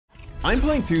I'm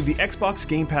playing through the Xbox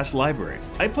GamePass library.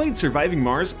 I played Surviving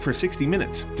Mars for 60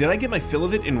 minutes. Did I get my fill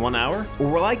of it in 1 hour, or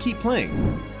will I keep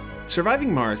playing?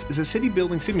 Surviving Mars is a city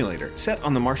building simulator set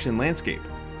on the Martian landscape.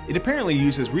 It apparently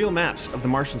uses real maps of the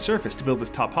Martian surface to build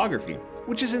its topography,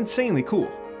 which is insanely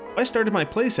cool. I started my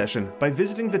play session by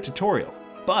visiting the tutorial,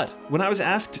 but when I was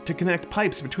asked to connect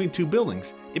pipes between two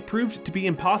buildings, it proved to be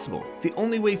impossible. The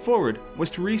only way forward was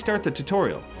to restart the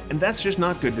tutorial, and that's just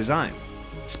not good design.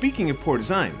 Speaking of poor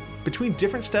design, between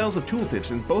different styles of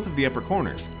tooltips in both of the upper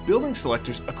corners, building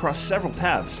selectors across several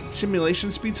tabs,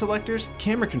 simulation speed selectors,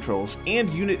 camera controls,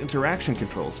 and unit interaction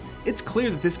controls, it's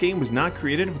clear that this game was not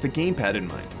created with a gamepad in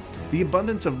mind. The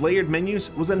abundance of layered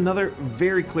menus was another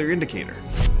very clear indicator.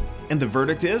 And the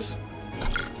verdict is?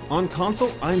 On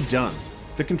console, I'm done.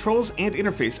 The controls and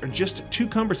interface are just too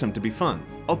cumbersome to be fun.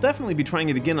 I'll definitely be trying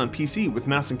it again on PC with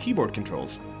mouse and keyboard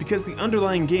controls, because the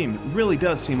underlying game really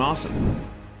does seem awesome.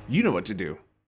 You know what to do.